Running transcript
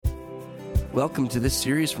Welcome to this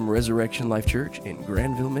series from Resurrection Life Church in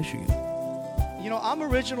Granville, Michigan. You know, I'm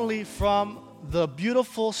originally from the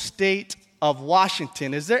beautiful state of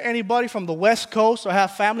Washington. Is there anybody from the West Coast or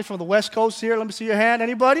have family from the West Coast here? Let me see your hand.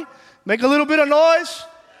 Anybody? Make a little bit of noise.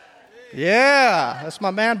 Yeah, that's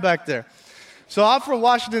my man back there. So I'm from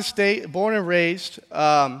Washington State, born and raised,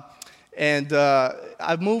 and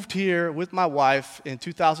I moved here with my wife in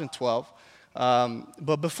 2012.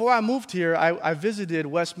 But before I moved here, I visited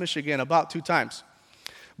West Michigan about 2 times.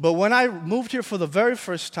 But when I moved here for the very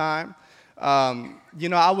first time,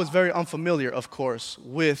 I was very unfamiliar, of course,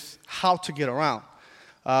 with how to get around.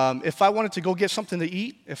 If I wanted to go get something to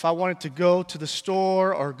eat, if I wanted to go to the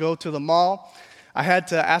store or go to the mall, I had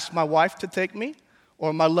to ask my wife to take me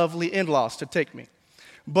or my lovely in-laws to take me.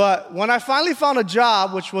 But when I finally found a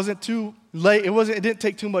job, which wasn't too late, it didn't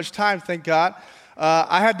take too much time, thank God,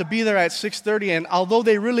 I had to be there at 6:30, and although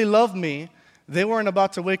they really loved me, they weren't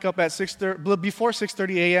about to wake up at before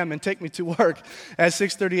 6:30 a.m. and take me to work at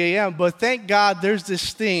 6:30 a.m. But thank God there's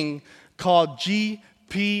this thing called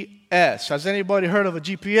GPS. Has anybody heard of a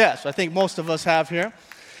GPS? I think most of us have here.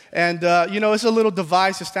 And, it's a little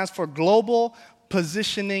device. It stands for Global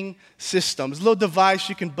Positioning System. It's a little device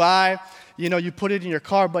you can buy. You put it in your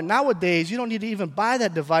car. But nowadays, you don't need to even buy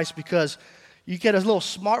that device because you get a little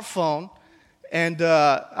smartphone. And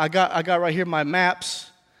I got right here my maps,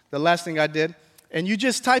 the last thing I did. And you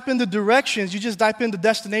just type in the directions. You just type in the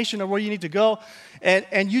destination or where you need to go. And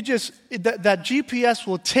that GPS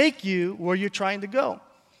will take you where you're trying to go.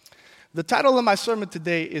 The title of my sermon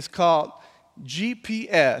today is called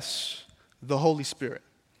GPS, the Holy Spirit.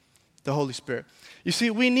 The Holy Spirit. You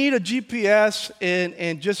see, we need a GPS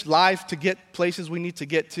in just life to get places we need to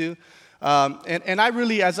get to. And I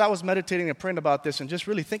really, as I was meditating and praying about this and just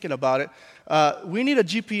really thinking about it, we need a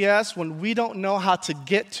GPS when we don't know how to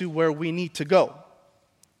get to where we need to go.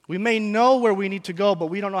 We may know where we need to go, but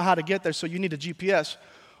we don't know how to get there, so you need a GPS.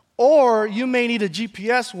 Or you may need a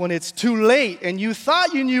GPS when it's too late and you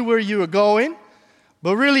thought you knew where you were going,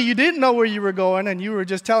 but really you didn't know where you were going and you were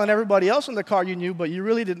just telling everybody else in the car you knew, but you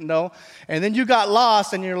really didn't know. And then you got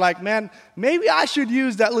lost and you're like, man, maybe I should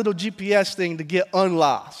use that little GPS thing to get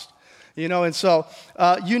unlost. And so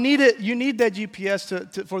you need it. You need that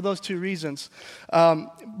GPS for those 2 reasons.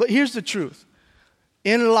 But here's the truth.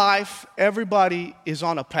 In life, everybody is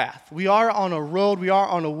on a path. We are on a road. We are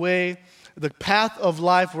on a way. The path of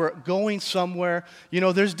life, we're going somewhere.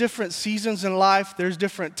 There's different seasons in life. There's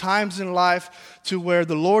different times in life to where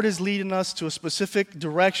the Lord is leading us to a specific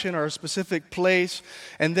direction or a specific place.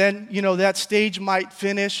 And then, that stage might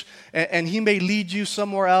finish and He may lead you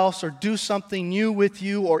somewhere else or do something new with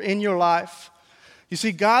you or in your life. You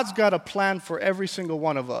see, God's got a plan for every single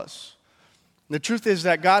one of us. The truth is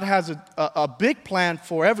that God has a big plan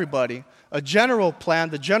for everybody, a general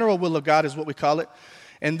plan. The general will of God is what we call it.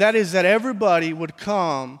 And that is that everybody would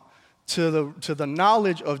come to the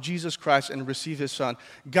knowledge of Jesus Christ and receive His Son.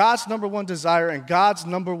 God's number one desire and God's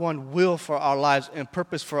number one will for our lives and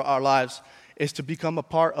purpose for our lives is to become a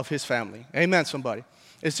part of His family. Amen, somebody.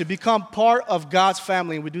 It's to become part of God's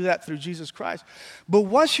family, and we do that through Jesus Christ. But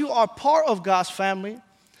once you are part of God's family,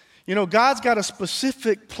 God's got a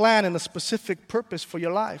specific plan and a specific purpose for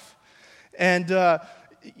your life. And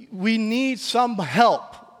we need some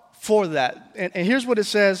help for that. And here's what it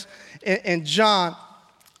says in John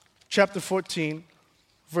chapter 14,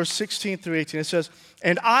 verse 16 through 18. It says,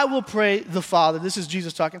 "And I will pray the Father," this is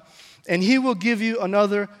Jesus talking, "and He will give you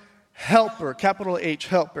another helper," capital H,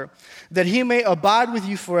 helper, "that He may abide with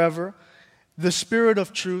you forever, the Spirit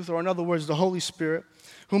of truth," or in other words, the Holy Spirit,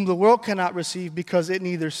 "whom the world cannot receive because it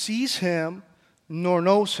neither sees Him nor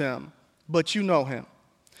knows Him, but you know Him.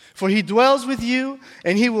 For He dwells with you,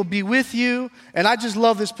 and He will be with you." And I just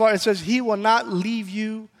love this part. It says, "He will not leave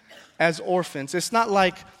you as orphans." It's not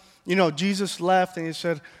like, Jesus left and He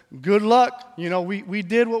said, "Good luck. We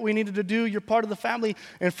did what we needed to do. You're part of the family.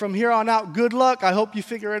 And from here on out, good luck. I hope you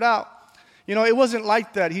figure it out." It wasn't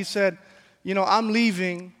like that. He said, "I'm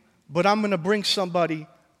leaving, but I'm going to bring somebody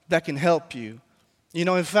that can help you."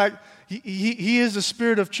 In fact, he is the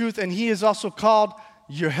Spirit of truth, and He is also called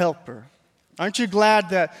your helper. Aren't you glad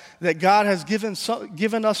that God has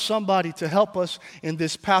given us somebody to help us in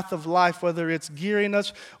this path of life, whether it's gearing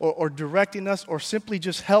us or directing us or simply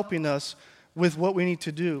just helping us with what we need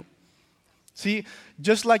to do? See,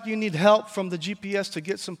 just like you need help from the GPS to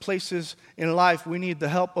get some places in life, we need the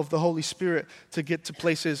help of the Holy Spirit to get to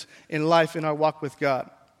places in life in our walk with God.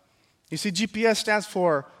 You see, GPS stands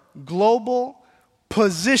for Global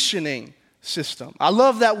Positioning System. I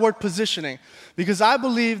love that word positioning because I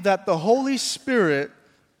believe that the Holy Spirit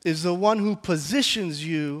is the one who positions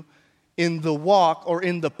you in the walk or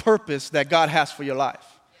in the purpose that God has for your life.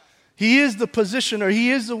 He is the positioner.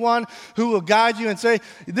 He is the one who will guide you and say,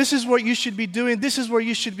 this is what you should be doing. This is where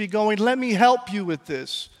you should be going. Let me help you with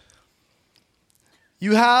this.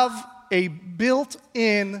 You have a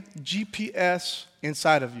built-in GPS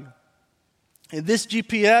inside of you. And this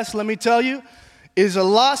GPS, let me tell you, is a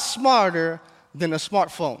lot smarter than a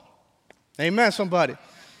smartphone. Amen, somebody.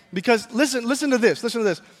 Because listen to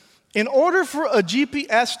this. In order for a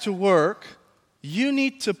GPS to work, you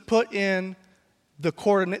need to put in the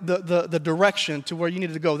coordinate, the direction to where you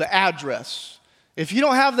need to go, the address. If you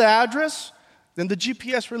don't have the address, then the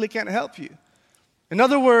GPS really can't help you. In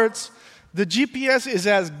other words, the GPS is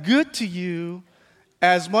as good to you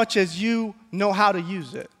as much as you know how to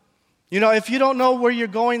use it. You know, if you don't know where you're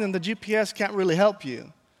going, then the GPS can't really help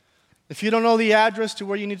you. If you don't know the address to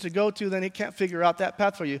where you need to go to, then it can't figure out that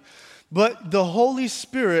path for you. But the Holy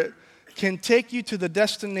Spirit can take you to the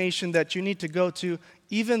destination that you need to go to,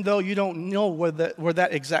 even though you don't know where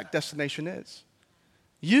that exact destination is.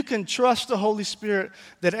 You can trust the Holy Spirit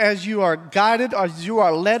that as you are guided, as you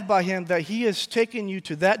are led by Him, that He is taking you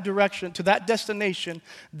to that direction, to that destination,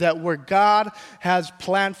 that where God has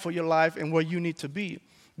planned for your life and where you need to be.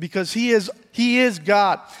 Because He is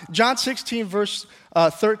God. John 16, verse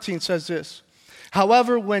 13 says this,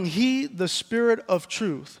 however, when He, the Spirit of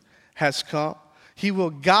truth, has come, He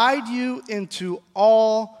will guide you into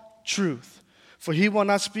all truth. For He will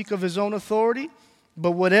not speak of His own authority,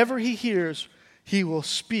 but whatever He hears, He will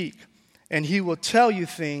speak, and He will tell you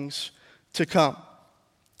things to come.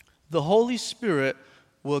 The Holy Spirit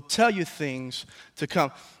will tell you things to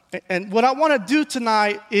come. And what I want to do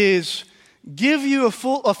tonight is give you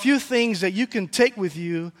a few things that you can take with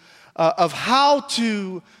you of how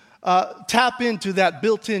to tap into that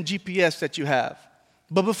built-in GPS that you have.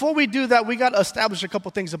 But before we do that, we got to establish a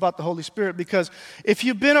couple things about the Holy Spirit, because if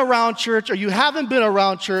you've been around church or you haven't been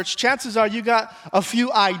around church, chances are you got a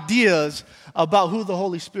few ideas about who the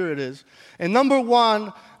Holy Spirit is. And number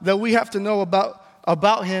one that we have to know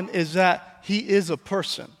about Him is that He is a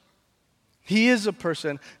person. He is a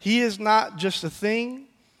person. He is not just a thing.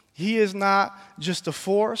 He is not just a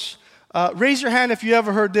force. Raise your hand if you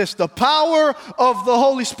ever heard this, the power of the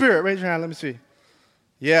Holy Spirit. Raise your hand, let me see.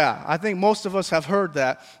 Yeah, I think most of us have heard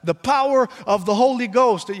that. The power of the Holy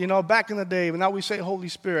Ghost, back in the day, now we say Holy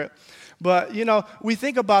Spirit. But, we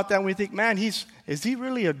think about that and we think, man, is he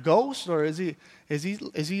really a ghost, or is he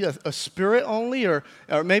a spirit only, or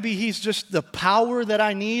maybe he's just the power that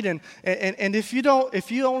I need? And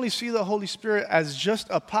if you only see the Holy Spirit as just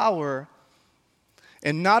a power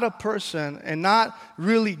and not a person and not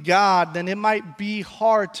really God, then it might be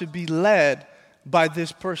hard to be led by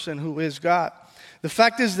this person who is God. The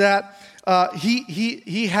fact is that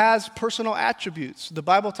he has personal attributes. The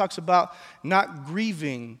Bible talks about not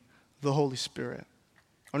grieving the Holy Spirit.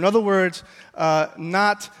 In other words,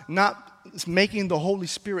 not making the Holy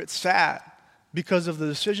Spirit sad because of the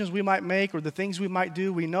decisions we might make or the things we might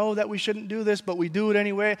do. We know that we shouldn't do this, but we do it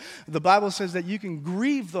anyway. The Bible says that you can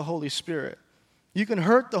grieve the Holy Spirit. You can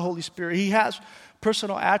hurt the Holy Spirit. He has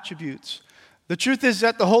personal attributes. The truth is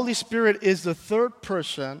that the Holy Spirit is the third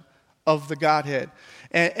person of the Godhead.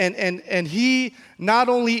 And He not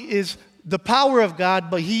only is the power of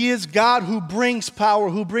God, but He is God who brings power,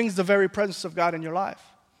 who brings the very presence of God in your life.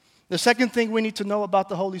 The second thing we need to know about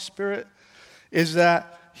the Holy Spirit is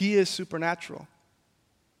that He is supernatural.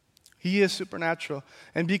 He is supernatural.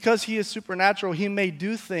 And because He is supernatural, He may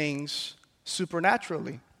do things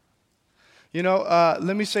supernaturally.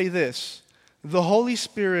 Let me say this. The Holy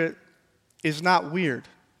Spirit is not weird.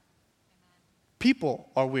 People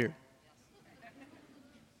are weird.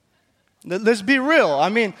 Let's be real. I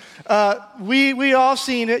mean, we all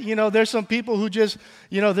seen it. There's some people who just,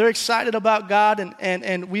 they're excited about God,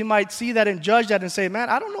 and we might see that and judge that and say, man,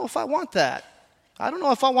 I don't know if I want that. I don't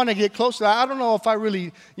know if I want to get close to that. I don't know if I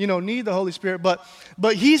really, need the Holy Spirit. But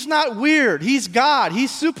He's not weird. He's God.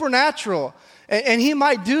 He's supernatural. And He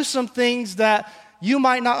might do some things that you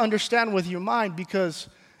might not understand with your mind, because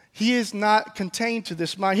He is not contained to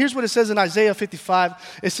this mind. Here's what it says in Isaiah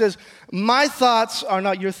 55. It says, my thoughts are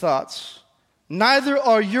not your thoughts, neither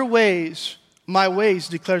are your ways my ways,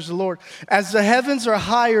 declares the Lord. As the heavens are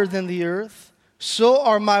higher than the earth, so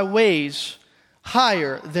are my ways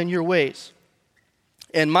higher than your ways,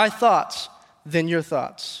 and my thoughts than your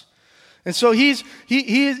thoughts. And so He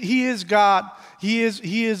is God. He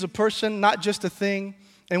is a person, not just a thing.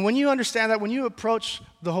 And when you understand that, when you approach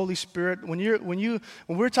the Holy Spirit, when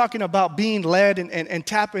we're talking about being led and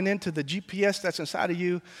tapping into the GPS that's inside of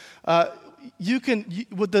you,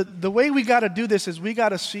 the way we got to do this is we got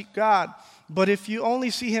to seek God. But if you only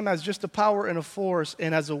see him as just a power and a force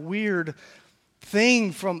and as a weird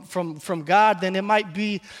thing from God, then it might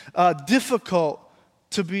be difficult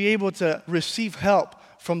to be able to receive help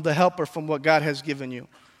from the helper, from what God has given you.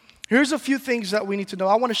 Here's a few things that we need to know.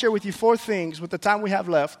 I want to share with you 4 things with the time we have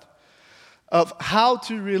left of how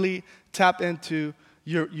to really tap into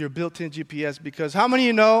your built-in GPS. Because how many of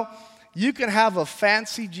you know you can have a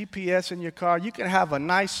fancy GPS in your car, you can have a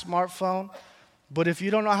nice smartphone, but if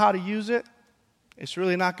you don't know how to use it, it's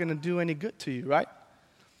really not going to do any good to you, right?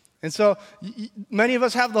 And so many of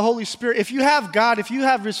us have the Holy Spirit. If you have God, if you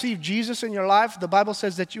have received Jesus in your life, the Bible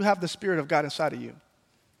says that you have the Spirit of God inside of you.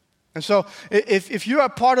 And so if you are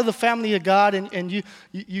part of the family of God and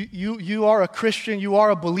you are a Christian, you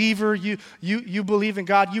are a believer, you believe in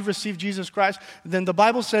God, you've received Jesus Christ, then the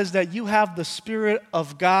Bible says that you have the Spirit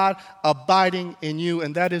of God abiding in you,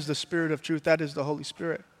 and that is the Spirit of truth. That is the Holy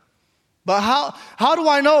Spirit. But how do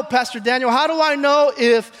I know, Pastor Daniel, how do I know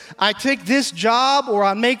if I take this job or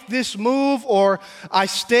I make this move or I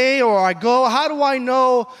stay or I go? How do I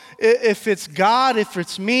know if it's God, if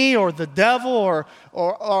it's me or the devil or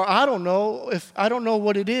I don't know, if I don't know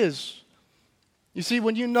what it is? You see,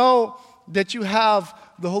 when you know that you have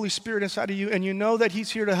the Holy Spirit inside of you and you know that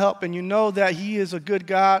he's here to help and you know that he is a good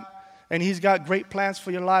God and he's got great plans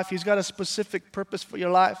for your life, he's got a specific purpose for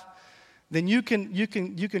your life, then you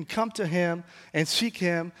can come to him and seek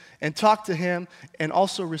him and talk to him and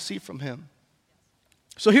also receive from him.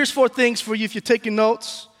 So here's 4 things for you if you're taking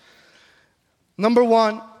notes. Number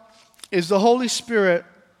 1 is the Holy Spirit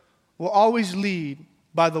will always lead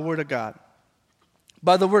by the Word of God.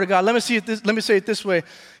 By the Word of God. Let me say it this way.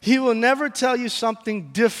 He will never tell you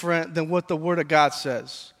something different than what the Word of God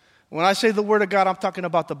says. When I say the Word of God, I'm talking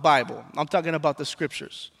about the Bible. I'm talking about the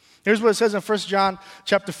Scriptures. Here's what it says in 1 John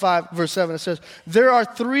chapter 5, verse 7. It says, there are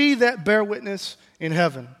 3 that bear witness in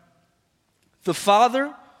heaven. The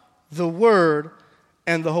Father, the Word,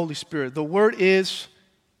 and the Holy Spirit. The Word is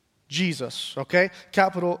Jesus, okay?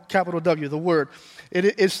 Capital W, the Word.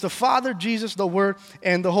 It's the Father, Jesus, the Word,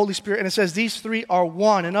 and the Holy Spirit. And it says these 3 are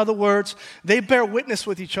one. In other words, they bear witness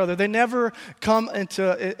with each other. They never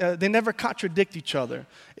they never contradict each other.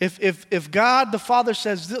 If God, the Father,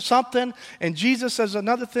 says something and Jesus says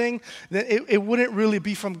another thing, then it wouldn't really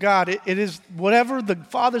be from God. It is whatever the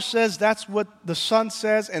Father says, that's what the Son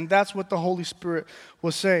says, and that's what the Holy Spirit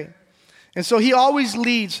will say. And so he always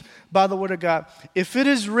leads by the Word of God. If it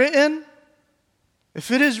is written,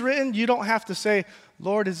 you don't have to say,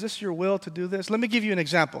 Lord, is this your will to do this? Let me give you an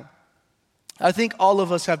example. I think all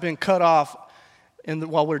of us have been cut off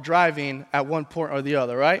while we're driving at one point or the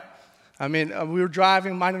other, right? I mean, we were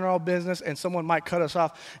driving, minding our own business, and someone might cut us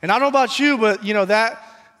off. And I don't know about you, but you know that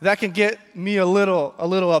can get me a little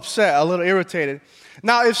upset, a little irritated.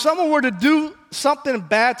 Now, if someone were to do something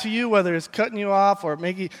bad to you, whether it's cutting you off or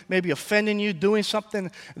maybe offending you, doing something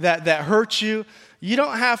that hurts you, you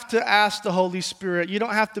don't have to ask the Holy Spirit. You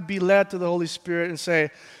don't have to be led to the Holy Spirit and say,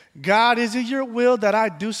 God, is it your will that I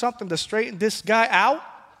do something to straighten this guy out?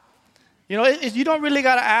 You know, you don't really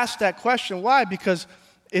got to ask that question. Why? Because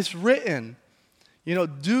it's written, you know,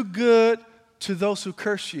 do good to those who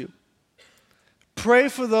curse you. Pray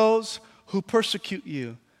for those who persecute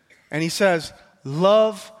you. And he says,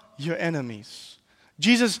 love your enemies.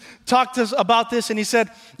 Jesus talked to us about this and he said,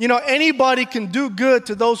 you know, anybody can do good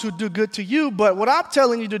to those who do good to you, but what I'm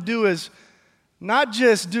telling you to do is not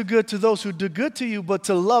just do good to those who do good to you, but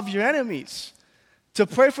to love your enemies, to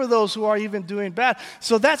pray for those who are even doing bad.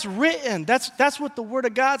 So that's written. That's what the Word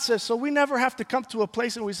of God says. So we never have to come to a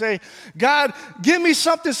place and we say, God, give me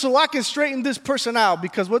something so I can straighten this person out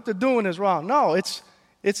because what they're doing is wrong. No, it's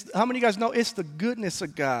how many of you guys know it's the goodness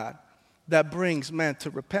of God that brings man to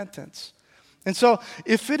repentance. And so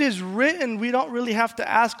if it is written, we don't really have to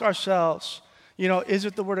ask ourselves, you know, is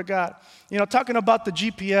it the Word of God? You know, talking about the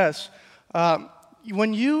GPS,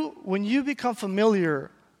 when you become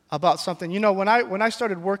familiar about something, you know, when I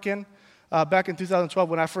started working back in 2012,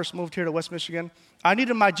 when I first moved here to West Michigan, I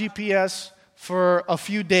needed my GPS for a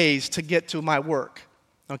few days to get to my work,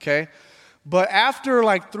 okay? But after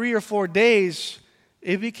like 3 or 4 days,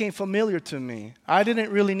 it became familiar to me. I didn't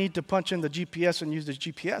really need to punch in the GPS and use the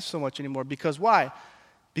GPS so much anymore. Because why?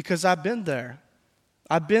 Because I've been there.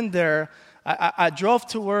 I drove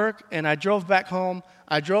to work and I drove back home.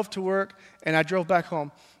 I drove to work and I drove back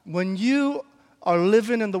home. When you are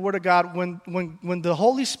living in the Word of God, when the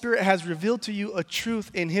Holy Spirit has revealed to you a truth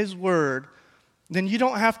in His Word, then you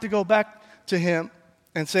don't have to go back to Him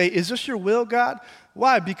and say, is this your will, God?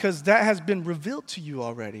 Why? Because that has been revealed to you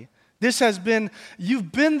already.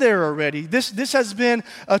 You've been there already. This has been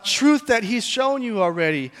a truth that He's shown you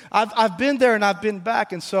already. I've been there and I've been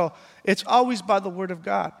back. And so it's always by the Word of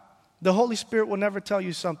God. The Holy Spirit will never tell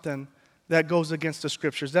you something that goes against the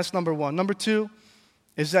Scriptures. That's number one. Number two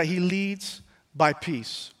is that He leads by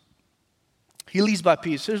peace. He leads by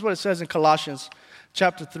peace. Here's what it says in Colossians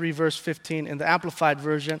chapter 3, verse 15 in the Amplified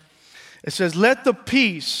Version. It says, let the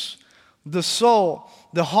peace, the soul,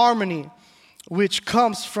 the harmony which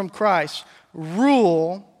comes from Christ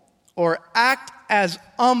rule or act as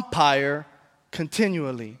umpire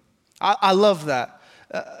continually. I love that.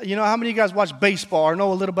 You know, how many of you guys watch baseball or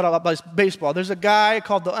know a little bit about baseball? There's a guy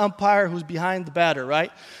called the umpire who's behind the batter,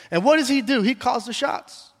 right? And what does he do? He calls the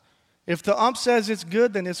shots. If the ump says it's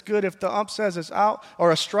good, then it's good. If the ump says it's out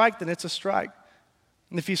or a strike, then it's a strike.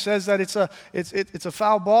 And if he says that it's a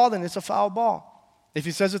foul ball, then it's a foul ball. If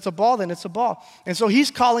he says it's a ball, then it's a ball. And so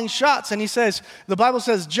he's calling shots, and he says, the Bible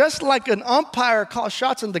says, just like an umpire calls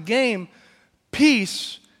shots in the game,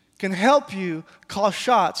 peace can help you call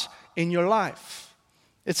shots in your life.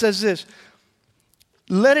 It says this,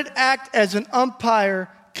 let it act as an umpire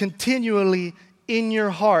continually in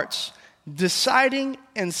your hearts, deciding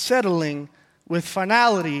and settling with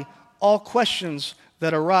finality all questions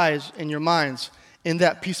that arise in your minds in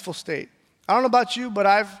that peaceful state. I don't know about you, but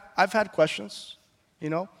I've had questions,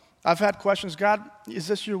 you know. I've had questions. God, is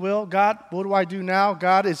this your will? God, what do I do now?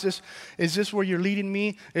 God, is this where you're leading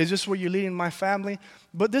me? Is this where you're leading my family?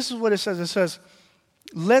 But this is what it says. It says,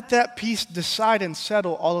 let that peace decide and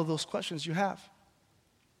settle all of those questions you have.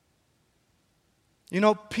 You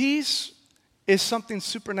know, peace is something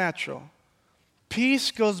supernatural.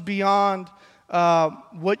 Peace goes beyond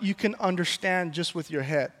what you can understand just with your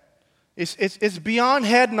head. It's beyond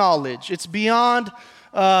head knowledge. It's beyond,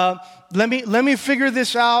 let me figure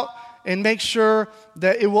this out and make sure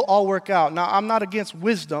that it will all work out. Now, I'm not against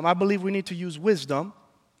wisdom. I believe we need to use wisdom,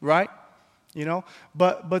 right? You know,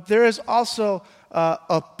 but there is also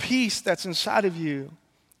a peace that's inside of you.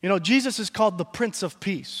 You know, Jesus is called the Prince of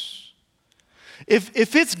Peace.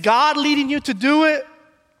 If it's God leading you to do it,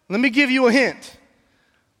 let me give you a hint.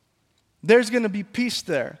 There's going to be peace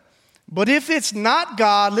there. But if it's not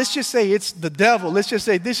God, let's just say it's the devil. Let's just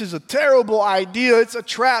say this is a terrible idea. It's a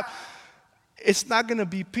trap. It's not going to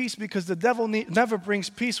be peace because the devil never brings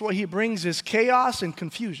peace. What he brings is chaos and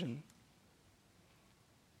confusion.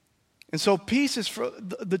 And so peace is for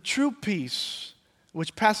the true peace, which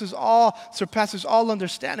surpasses all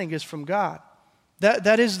understanding, is from God.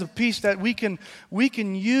 That is the peace that we can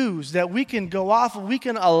use, that we can go off of. We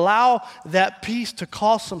can allow that peace to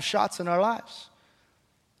call some shots in our lives.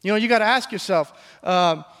 You know, you got to ask yourself,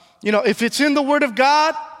 you know, if it's in the Word of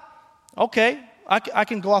God, okay, I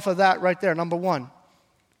can go off of that right there, number one.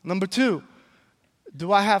 Number two,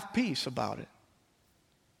 do I have peace about it?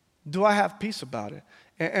 Do I have peace about it?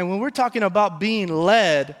 And when we're talking about being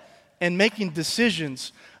led and making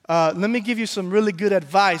decisions, let me give you some really good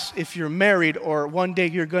advice if you're married or one day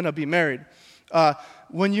you're going to be married.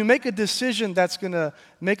 When you make a decision that's going to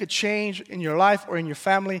make a change in your life or in your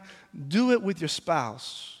family, do it with your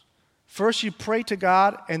spouse. First, you pray to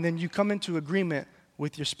God, and then you come into agreement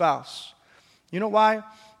with your spouse. You know why?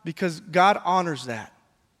 Because God honors that.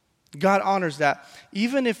 God honors that.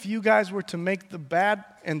 Even if you guys were to make the bad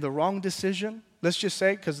and the wrong decision, let's just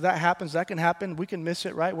say, because that happens, that can happen, we can miss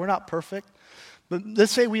it, right? We're not perfect. But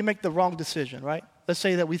let's say we make the wrong decision, right? Let's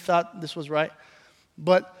say that we thought this was right.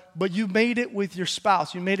 But you made it with your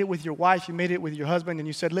spouse. You made it with your wife. You made it with your husband. And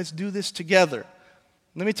you said, let's do this together.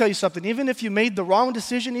 Let me tell you something. Even if you made the wrong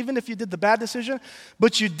decision, even if you did the bad decision,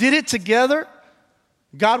 but you did it together,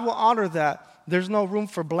 God will honor that. There's no room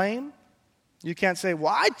for blame. You can't say,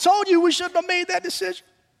 well, I told you we shouldn't have made that decision.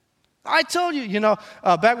 I told you. You know,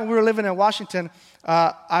 back when we were living in Washington,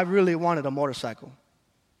 I really wanted a motorcycle.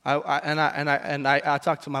 I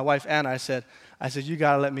talked to my wife, Anna. I said, you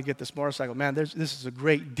got to let me get this motorcycle. Man, this is a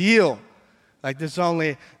great deal. Like there's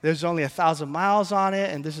only 1,000 miles on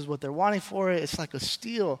it, and this is what they're wanting for it. It's like a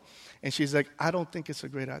steal. And she's like, I don't think it's a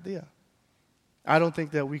great idea. I don't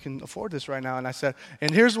think that we can afford this right now. And I said,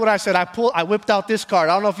 and here's what I said. I whipped out this card.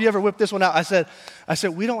 I don't know if you ever whipped this one out. I said,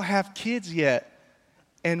 we don't have kids yet.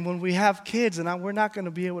 And when we have kids, and we're not going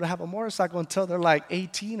to be able to have a motorcycle until they're like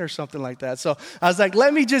 18 or something like that. So I was like,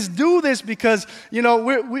 let me just do this because, you know,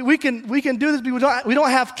 we can do this. But we don't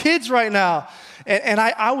have kids right now. And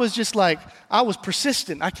I was just like, I was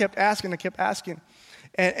persistent. I kept asking.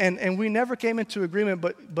 And we never came into agreement.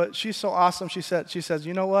 But she's so awesome. She says,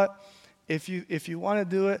 you know what? If you want to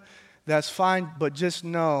do it, that's fine. But just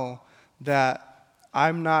know that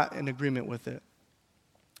I'm not in agreement with it.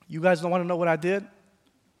 You guys don't want to know what I did?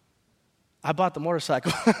 I bought the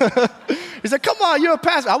motorcycle. He said, come on, you're a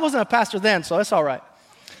pastor. I wasn't a pastor then, so that's all right.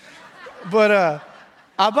 But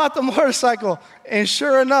I bought the motorcycle, and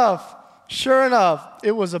sure enough,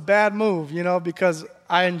 it was a bad move, because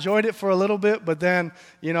I enjoyed it for a little bit, but then,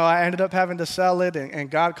 I ended up having to sell it, and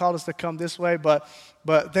God called us to come this way. But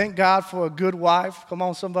thank God for a good wife. Come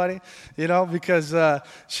on, somebody, because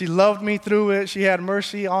she loved me through it. She had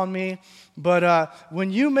mercy on me. But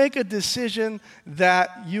when you make a decision that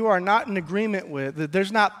you are not in agreement with, that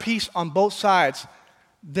there's not peace on both sides,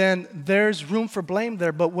 then there's room for blame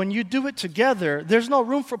there. But when you do it together, there's no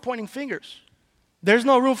room for pointing fingers. There's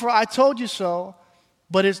no room for, I told you so.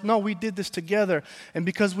 But it's, no, we did this together. And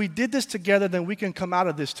because we did this together, then we can come out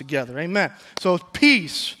of this together. Amen. So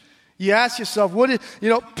peace. You ask yourself,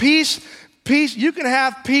 peace, you can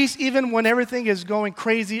have peace even when everything is going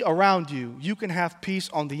crazy around you. You can have peace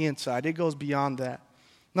on the inside. It goes beyond that.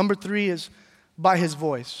 Number 3 is by his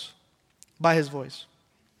voice. By his voice.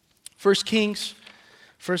 1 Kings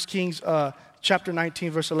chapter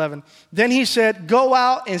 19, verse 11. Then he said, go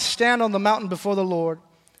out and stand on the mountain before the Lord.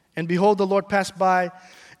 And behold, the Lord passed by,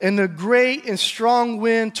 and a great and strong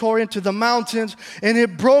wind tore into the mountains, and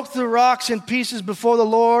it broke the rocks in pieces before the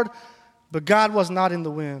Lord, but God was not in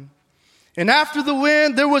the wind. And after the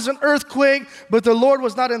wind, there was an earthquake, but the Lord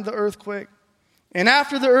was not in the earthquake. And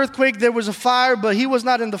after the earthquake, there was a fire, but he was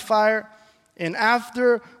not in the fire. And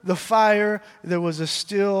after the fire, there was a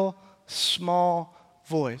still, small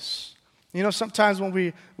voice. Sometimes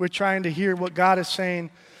when we're trying to hear what God is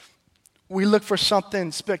saying, we look for something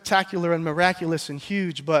spectacular and miraculous and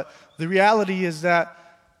huge, but the reality is that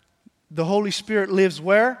the Holy Spirit lives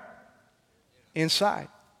where? Inside.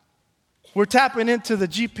 We're tapping into the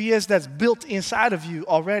GPS that's built inside of you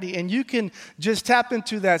already, and you can just tap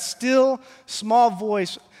into that still, small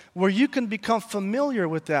voice where you can become familiar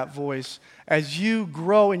with that voice. As you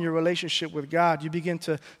grow in your relationship with God, you begin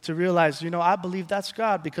to realize, I believe that's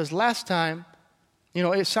God, because last time,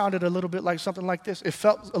 it sounded a little bit like something like this. It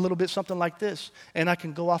felt a little bit something like this, and I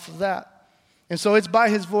can go off of that. And so it's by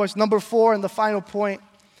his voice. Number 4, and the final point,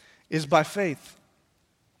 is by faith.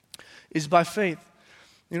 Is by faith.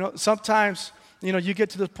 Sometimes, you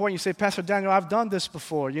get to the point, you say, Pastor Daniel, I've done this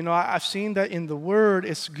before. I've seen that in the Word,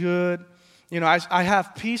 it's good. I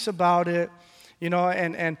have peace about it.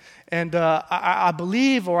 And I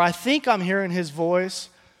believe, or I think I'm hearing his voice.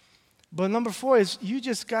 But number 4 is you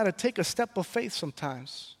just got to take a step of faith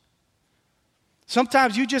sometimes.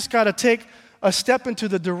 Sometimes you just got to take a step into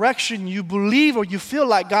the direction you believe or you feel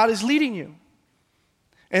like God is leading you.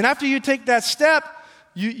 And after you take that step,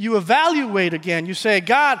 you evaluate again. You say,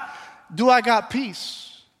 God, do I got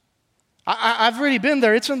peace? I've already been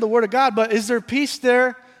there. It's in the Word of God, but is there peace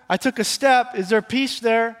there? I took a step. Is there peace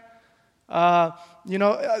there? Do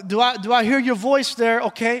I hear your voice there?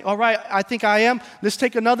 Okay, all right, I think I am. Let's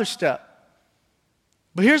take another step.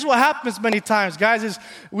 But here's what happens many times, guys, is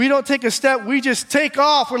we don't take a step, we just take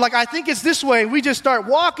off. We're like, I think it's this way. We just start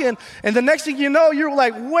walking, and the next thing you know, you're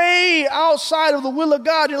like way outside of the will of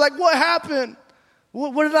God. You're like, what happened?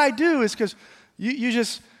 What did I do? It's because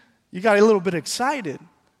you got a little bit excited.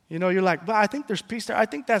 You're like, but I think there's peace there. I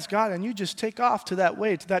think that's God, and you just take off to that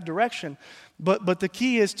way, to that direction. But the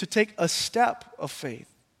key is to take a step of faith.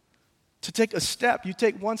 To take a step. You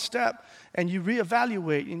take one step and you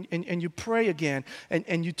reevaluate and you pray again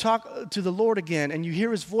and you talk to the Lord again and you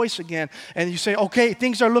hear his voice again and you say, okay,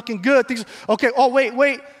 things are looking good.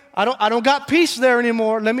 Wait. I don't got peace there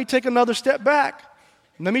anymore. Let me take another step back.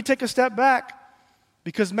 Let me take a step back.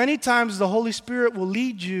 Because many times the Holy Spirit will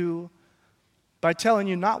lead you by telling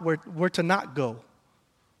you not where to not go.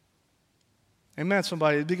 Amen,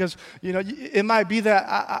 somebody. Because, it might be that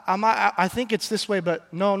I think it's this way,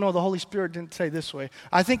 but no, the Holy Spirit didn't say this way.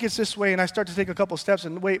 I think it's this way, and I start to take a couple steps,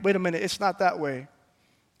 and wait a minute, it's not that way.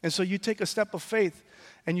 And so you take a step of faith,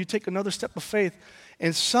 and you take another step of faith,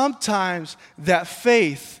 and sometimes that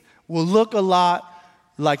faith will look a lot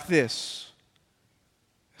like this.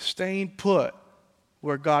 Staying put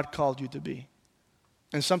where God called you to be.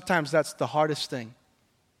 And sometimes that's the hardest thing.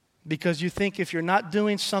 Because you think if you're not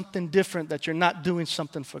doing something different, that you're not doing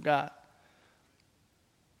something for God.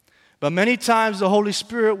 But many times the Holy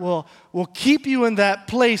Spirit will keep you in that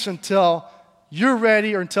place until you're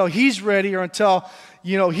ready, or until he's ready, or until,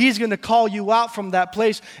 he's going to call you out from that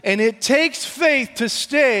place. And it takes faith to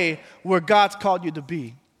stay where God's called you to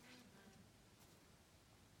be.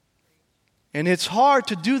 And it's hard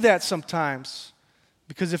to do that sometimes.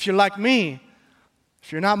 Because if you're like me,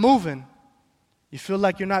 if you're not moving, you feel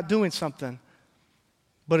like you're not doing something.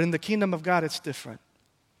 But in the kingdom of God, it's different.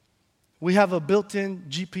 We have a built-in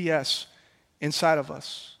GPS inside of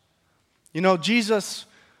us. Jesus,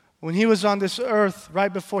 when he was on this earth,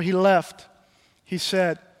 right before he left, he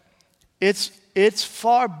said, it's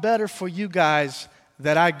far better for you guys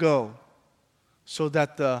that I go so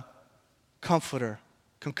that the Comforter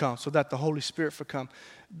can come, so that the Holy Spirit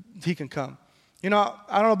He can come. I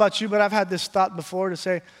don't know about you, but I've had this thought before to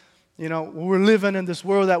say, we're living in this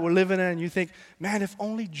world that we're living in, and you think, man, if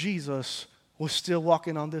only Jesus was still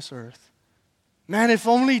walking on this earth. Man, if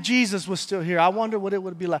only Jesus was still here, I wonder what it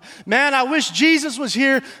would be like. Man, I wish Jesus was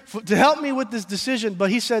here to help me with this decision. But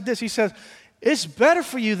he said this, he says, it's better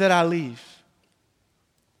for you that I leave.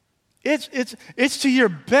 It's to your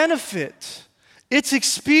benefit. It's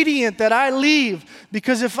expedient that I leave,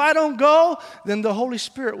 because if I don't go, then the Holy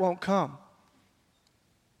Spirit won't come.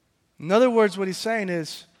 In other words, what he's saying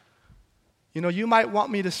is, you might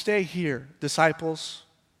want me to stay here, disciples.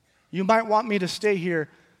 You might want me to stay here,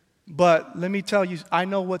 but let me tell you, I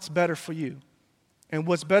know what's better for you. And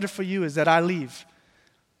what's better for you is that I leave.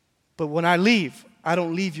 But when I leave, I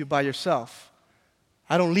don't leave you by yourself.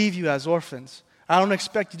 I don't leave you as orphans. I don't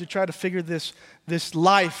expect you to try to figure this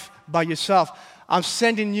life by yourself. I'm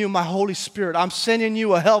sending you my Holy Spirit. I'm sending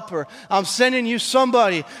you a helper. I'm sending you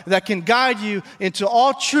somebody that can guide you into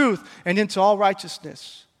all truth and into all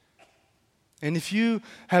righteousness. And if you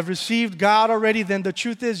have received God already, then the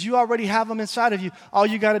truth is you already have Him inside of you. All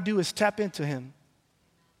you got to do is tap into Him.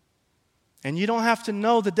 And you don't have to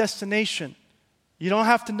know the destination. You don't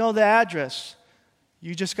have to know the address.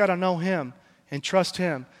 You just got to know Him and trust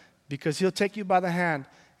Him, because He'll take you by the hand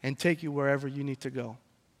and take you wherever you need to go.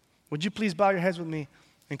 Would you please bow your heads with me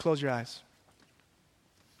and close your eyes?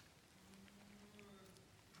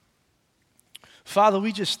 Father,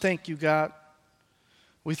 we just thank you, God.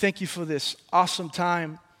 We thank you for this awesome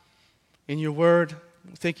time in your word.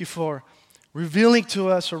 We thank you for revealing to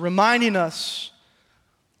us or reminding us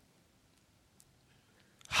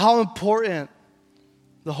how important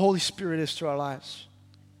the Holy Spirit is to our lives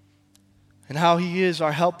and how He is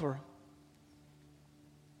our helper.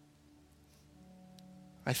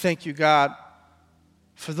 I thank you, God,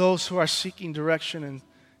 for those who are seeking direction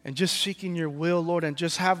and just seeking your will, Lord, and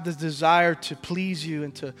just have the desire to please you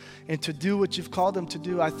and to do what you've called them to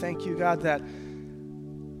do. I thank you, God, that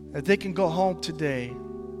they can go home today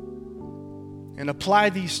and apply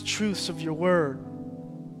these truths of your word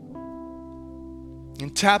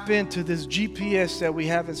and tap into this GPS that we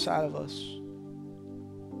have inside of us.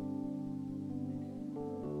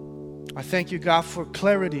 I thank you, God, for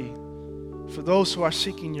clarity, for those who are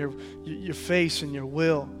seeking your face and your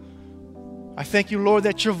will. I thank you, Lord,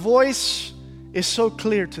 that your voice is so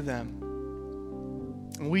clear to them.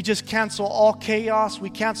 And we just cancel all chaos. We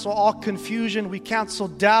cancel all confusion. We cancel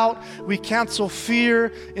doubt. We cancel fear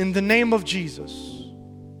in the name of Jesus.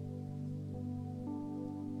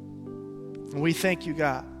 And we thank you,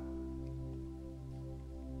 God,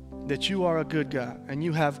 that you are a good God and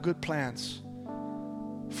you have good plans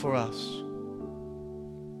for us.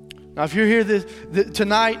 Now, if you're here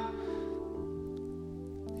tonight,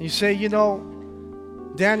 you say,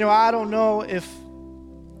 Daniel, I don't know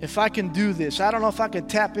if I can do this. I don't know if I can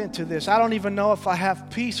tap into this. I don't even know if I have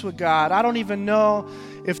peace with God. I don't even know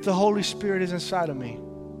if the Holy Spirit is inside of me.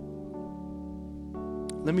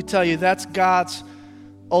 Let me tell you, that's God's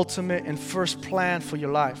ultimate and first plan for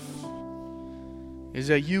your life, is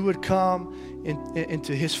that you would come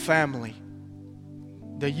into His family,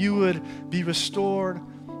 that you would be restored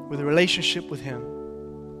with a relationship with Him.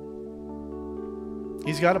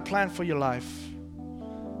 He's got a plan for your life.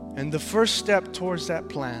 And the first step towards that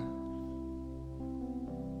plan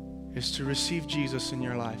is to receive Jesus in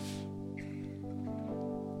your life.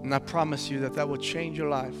 And I promise you that will change your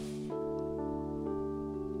life.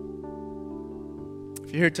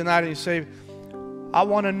 If you're here tonight and you say, I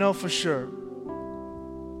want to know for sure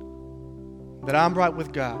that I'm right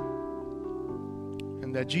with God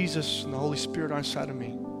and that Jesus and the Holy Spirit are inside of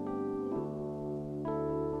me,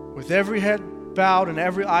 with every head bowed and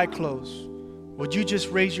every eye closed, would you just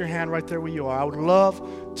raise your hand right there where you are? I would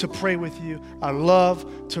love to pray with you. I'd love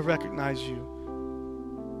to recognize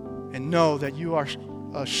you and know that you are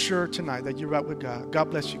sure tonight that you're right with God.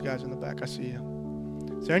 God bless you guys in the back. I see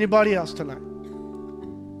you. Is there anybody else tonight?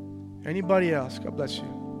 Anybody else? God bless you.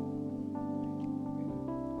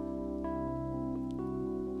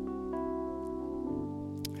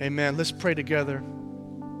 Amen. Let's pray together.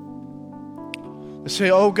 Let's say,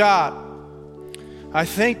 oh God, I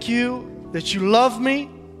thank you that you love me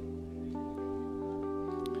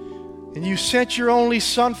and you sent your only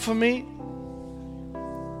Son for me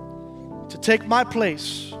to take my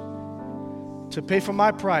place, to pay for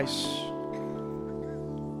my price.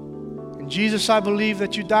 And Jesus, I believe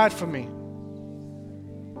that you died for me.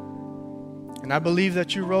 And I believe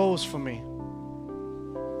that you rose for me.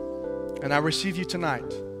 And I receive you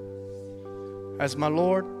tonight as my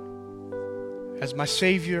Lord as my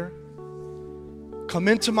Savior. Come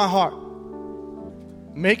into my heart.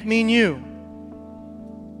 Make me new.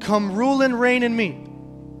 Come rule and reign in me.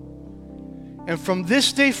 And from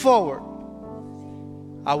this day forward,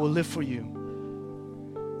 I will live for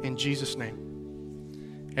you. In Jesus' name.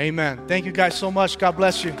 Amen. Thank you guys so much. God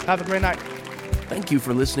bless you. Have a great night. Thank you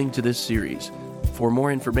for listening to this series. For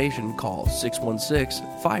more information, call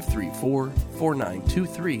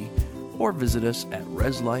 616-534-4923 or visit us at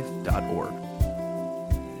reslife.org.